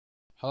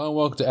Hello and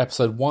welcome to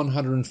episode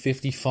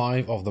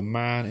 155 of the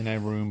Man in a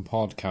Room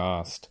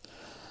podcast.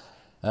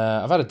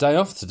 I've had a day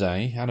off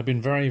today and I've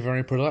been very,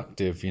 very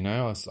productive, you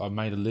know. I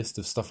made a list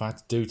of stuff I had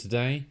to do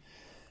today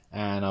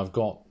and I've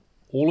got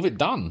all of it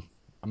done.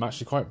 I'm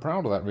actually quite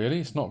proud of that, really.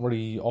 It's not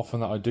really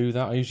often that I do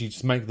that. I usually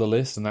just make the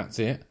list and that's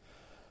it.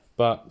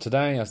 But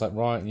today I was like,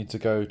 right, I need to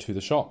go to the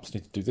shops,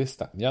 need to do this,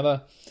 that and the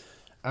other.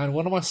 And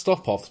one of my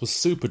stop-offs was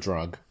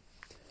Superdrug.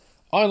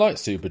 I like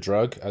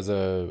Superdrug as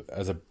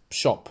a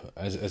shop,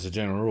 as a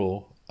general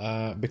rule,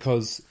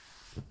 because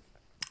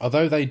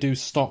although they do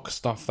stock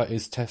stuff that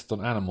is tested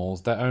on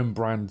animals, their own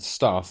brand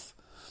stuff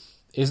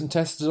isn't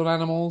tested on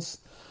animals.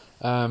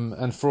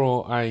 And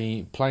for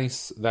a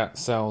place that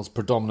sells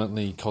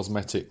predominantly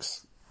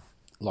cosmetics,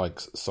 like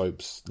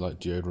soaps, like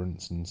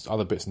deodorants and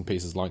other bits and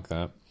pieces like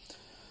that,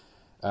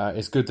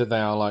 it's good that they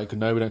are like,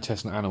 no, we don't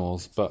test on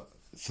animals, but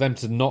for them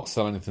to not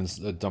sell anything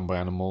done by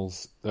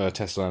animals,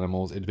 tested on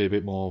animals, it'd be a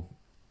bit more...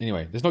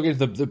 Anyway, let's not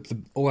get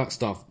into all that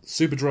stuff.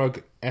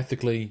 Superdrug,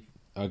 ethically,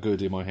 are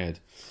good in my head.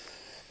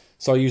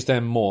 So I use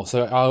them more.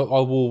 So I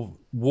will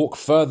walk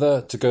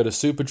further to go to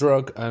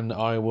Superdrug, and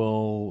I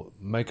will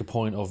make a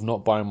point of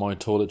not buying my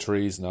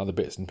toiletries and other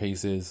bits and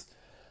pieces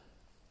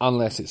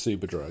unless it's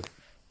Superdrug.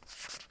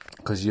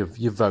 Because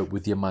you vote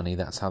with your money,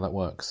 that's how that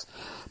works.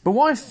 But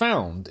what I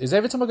found is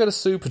every time I go to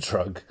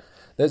Superdrug,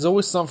 there's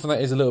always something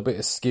that is a little bit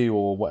askew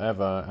or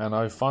whatever, and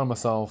I find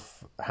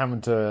myself having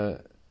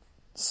to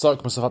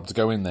psych myself up to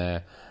go in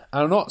there.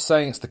 And I'm not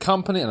saying it's the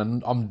company,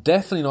 and I'm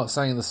definitely not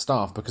saying the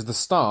staff, because the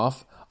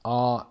staff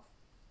are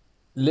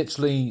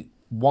literally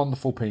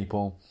wonderful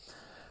people,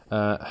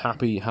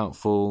 happy,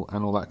 helpful,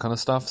 and all that kind of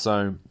stuff.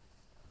 So,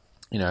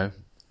 you know,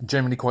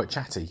 generally quite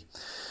chatty.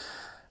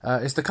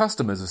 It's the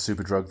customers of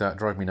Superdrug that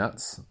drive me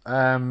nuts.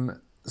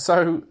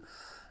 So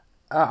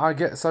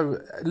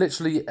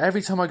literally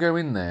every time I go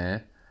in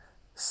there,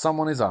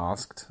 someone is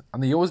asked,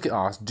 and they always get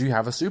asked, do you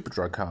have a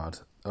Superdrug card?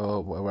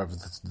 Or whatever,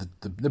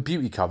 the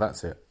beauty card,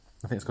 that's it.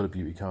 I think it's got a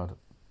beauty card.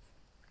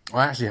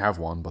 I actually have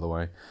one, by the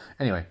way.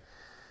 Anyway,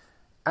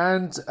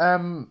 and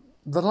the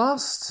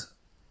last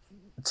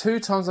 2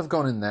 times I've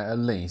gone in there, at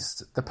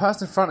least, the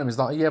person in front of me is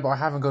like, yeah, but I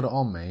haven't got it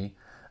on me.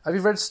 Have you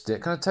registered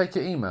it? Can I take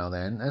your email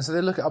then? And so they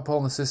look it up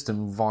on the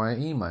system via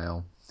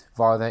email,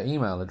 via their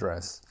email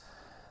address.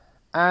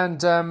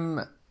 And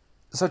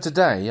so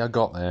today I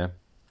got there,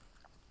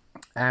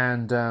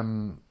 and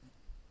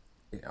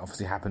it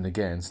obviously happened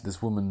again. So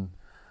this woman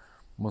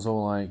was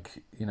all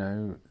like, you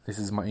know, this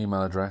is my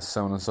email address,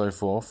 so on and so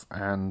forth,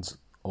 and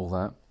all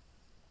that.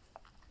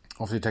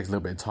 Obviously it takes a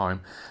little bit of time.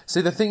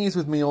 See, the thing is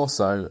with me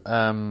also,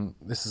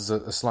 this is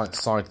a slight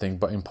side thing,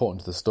 but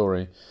important to the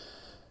story.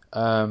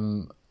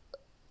 As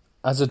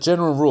a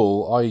general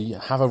rule, I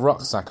have a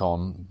rucksack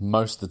on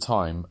most of the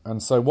time,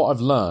 and so what I've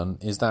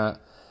learned is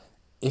that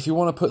if you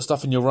want to put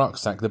stuff in your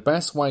rucksack, the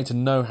best way to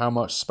know how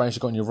much space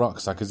you've got in your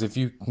rucksack is if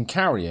you can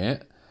carry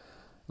it.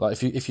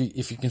 Like if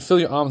you can fill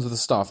your arms with the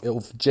stuff,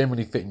 it'll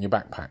generally fit in your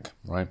backpack,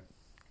 right?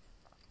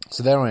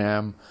 So there I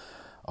am.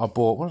 I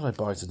bought, what did I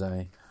buy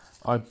today?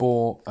 I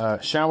bought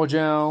shower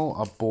gel.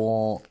 I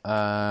bought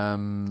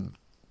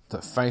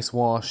the face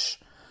wash,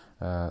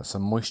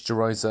 some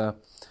moisturizer,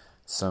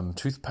 some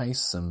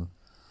toothpaste, some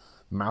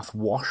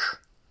mouthwash,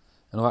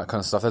 and all that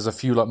kind of stuff. There's a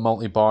few like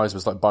multi-buys,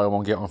 was like buy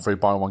one get one free,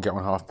 buy one get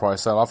one half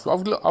price sale. I've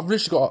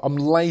literally got, I'm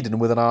laden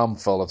with an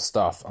armful of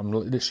stuff. I'm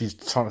literally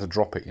trying to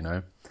drop it, you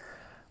know.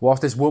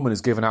 Whilst this woman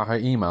is giving out her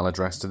email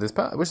address to this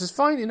person, which is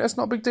fine, you know, it's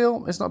not a big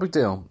deal. It's not a big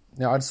deal.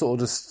 Yeah, I'd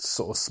sort of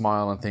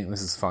smile and think,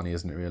 this is funny,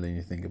 isn't it, really, when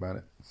you think about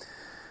it.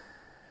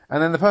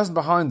 And then the person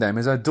behind them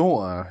is her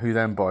daughter, who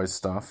then buys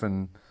stuff,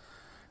 and,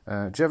 do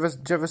you have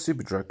a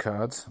Superdrug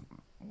card?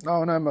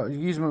 Oh, no,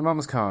 use my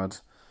mum's card.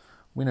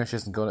 We know she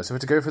hasn't got it. So we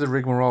have to go for the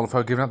rigmarole of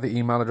her giving out the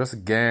email address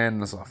again.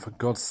 And it's like, for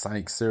God's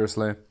sake,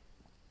 seriously.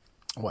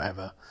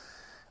 Whatever.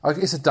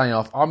 It's a day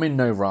off. I'm in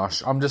no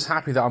rush. I'm just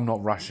happy that I'm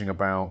not rushing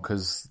about,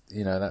 because,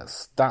 you know,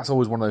 that's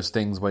always one of those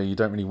things where you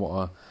don't really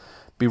want to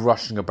be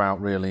rushing about,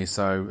 really.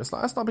 So it's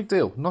like, that's not a big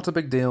deal. Not a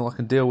big deal. I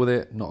can deal with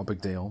it. Not a big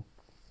deal.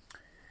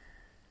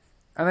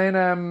 And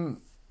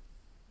then,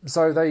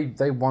 so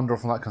they wander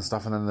off and that kind of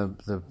stuff, and then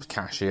the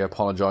cashier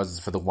apologises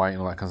for the wait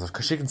and all that kind of stuff,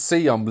 because she can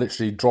see I'm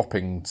literally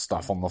dropping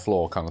stuff on the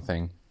floor, kind of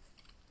thing.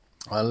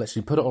 I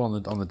literally put it all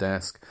on the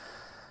desk.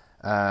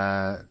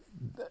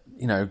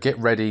 You know, get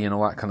ready and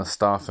all that kind of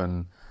stuff,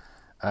 and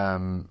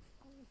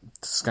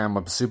scan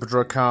my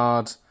Superdrug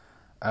card,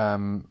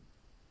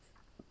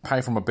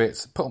 pay for my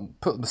bits,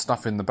 put the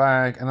stuff in the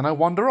bag, and then I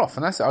wander off,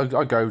 and that's it.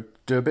 I go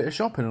do a bit of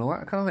shopping and all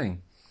that kind of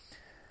thing.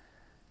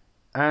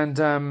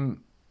 And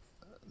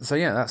so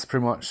yeah, that's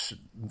pretty much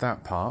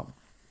that part.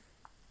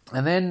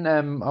 And then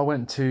I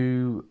went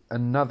to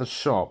another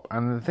shop,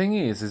 and the thing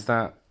is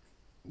that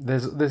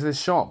there's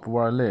this shop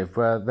where I live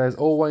where there's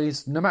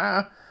always, no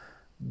matter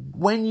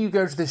when you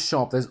go to this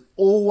shop, there's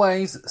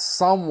always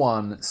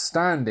someone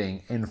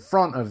standing in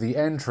front of the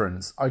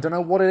entrance. I don't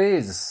know what it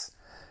is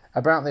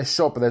about this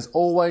shop, but there's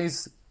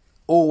always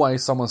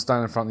someone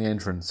standing in front of the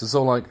entrance. It's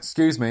all like,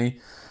 excuse me,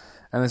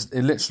 And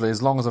it literally,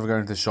 as long as I've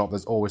gone into the shop,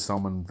 there's always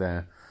someone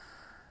there.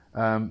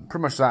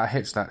 Pretty much that, I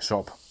hitched that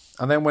shop.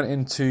 And then went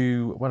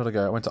into, where did I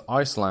go? I went to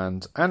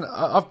Iceland. And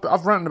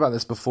I've ranted about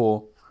this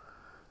before.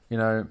 You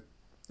know,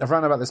 I've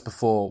ranted about this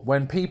before.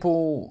 When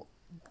people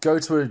go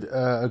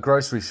to a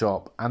grocery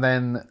shop and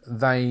then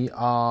they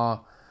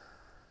are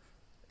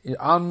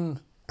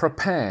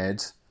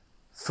unprepared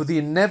for the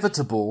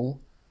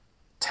inevitable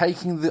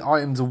taking the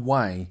items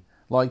away.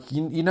 Like,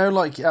 you know,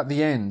 like at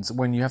the end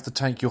when you have to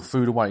take your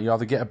food away, you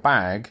either get a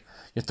bag,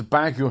 you have to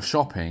bag your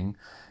shopping.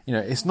 You know,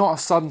 it's not a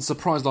sudden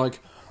surprise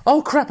like,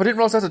 oh crap, I didn't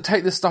realise I had to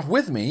take this stuff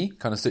with me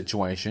kind of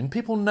situation.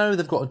 People know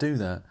they've got to do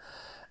that.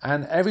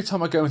 And every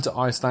time I go into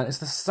Iceland, it's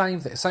the same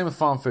thing. Same with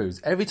farm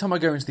foods. Every time I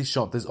go into these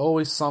shops, there's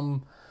always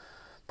some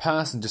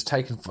person just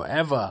taking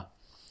forever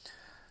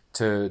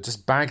to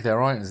just bag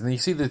their items. And you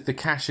see the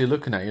cashier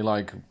looking at you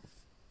like,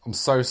 I'm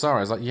so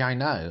sorry. It's like, yeah, I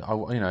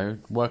know.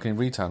 Working in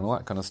retail and all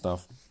that kind of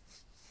stuff.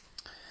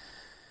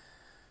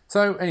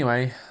 So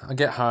anyway, I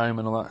get home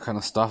and all that kind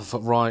of stuff. I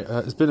thought, right,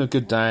 it's been a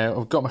good day.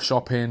 I've got my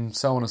shopping,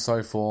 so on and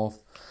so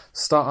forth.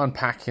 Start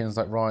unpacking. It's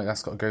like, right,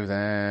 that's got to go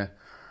there.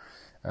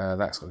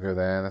 That's got to go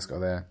there. That's got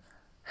to go there.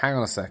 Hang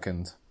on a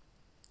second.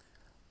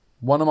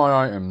 One of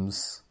my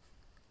items,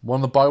 one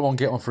of the buy one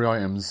get one free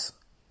items,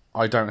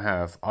 I don't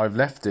have. I've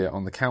left it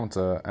on the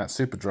counter at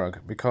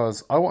Superdrug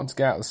because I want to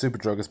get out of the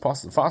Superdrug as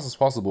fast as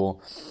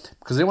possible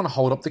because they want to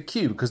hold up the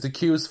queue because the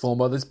queue is formed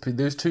by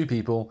those two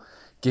people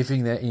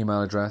giving their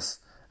email address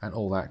and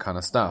all that kind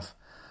of stuff.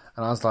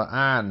 And I was like,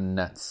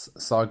 nuts.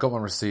 So I got my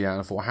receipt out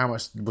and I thought, how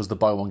much was the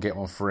buy one get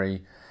one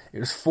free? It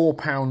was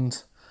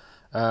 £4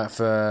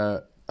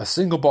 for a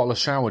single bottle of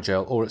shower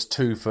gel, or it's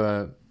two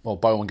for, well,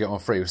 buy one get one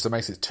free, so it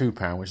makes it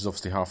 £2, which is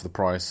obviously half the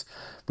price.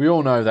 We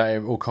all know that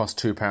it will cost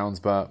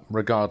 £2, but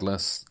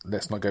regardless,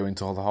 let's not go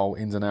into all the whole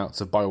ins and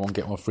outs of buy one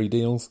get one free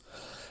deals.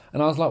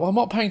 And I was like, well, I'm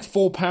not paying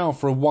 £4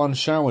 for one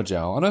shower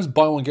gel. I know it's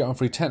buy one get one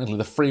free, technically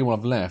the free one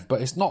I've left,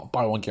 but it's not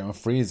buy one get one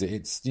free, is it?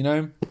 It's, you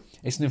know,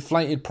 it's an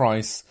inflated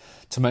price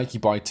to make you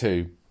buy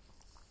two.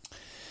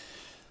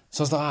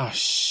 So I was like,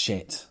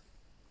 shit.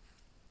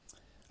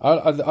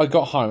 I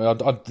got home.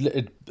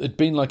 It'd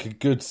been like a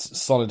good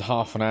solid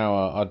half an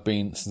hour I'd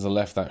been since I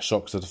left that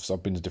shop because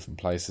I've been to different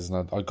places,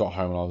 and I got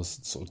home and I was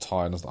sort of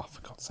tired. And I was like, oh,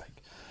 for God's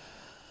sake.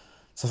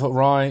 So I thought,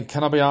 right,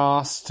 can I be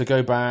asked to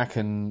go back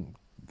and,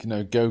 you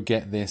know, go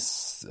get the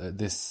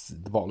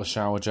bottle of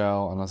shower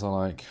gel? And I was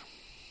like,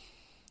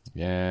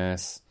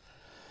 yes.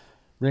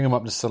 Ring them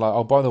up just to like,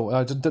 oh, by the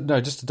way,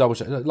 no, just to double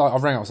check. Like, I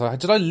rang up, so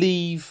did I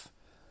leave?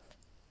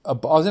 I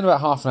was in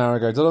about half an hour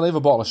ago. Did I leave a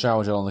bottle of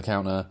shower gel on the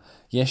counter?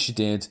 Yes, you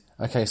did.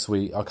 Okay,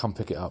 sweet. I'll come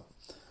pick it up.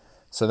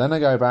 So then I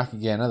go back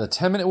again. Another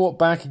 10-minute walk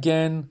back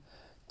again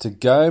to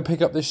go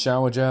pick up this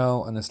shower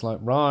gel. And it's like,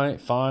 right,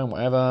 fine,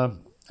 whatever.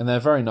 And they're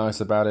very nice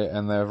about it.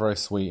 And they're very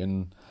sweet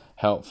and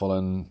helpful.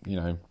 And, you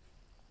know.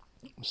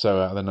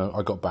 So then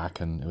I got back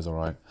and it was all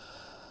right.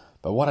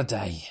 But what a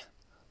day.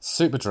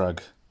 Superdrug.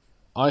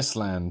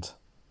 Iceland.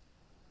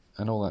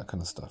 And all that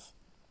kind of stuff.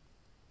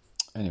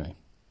 Anyway.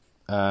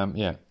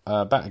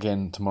 Back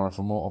again tomorrow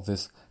for more of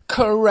this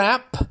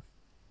crap.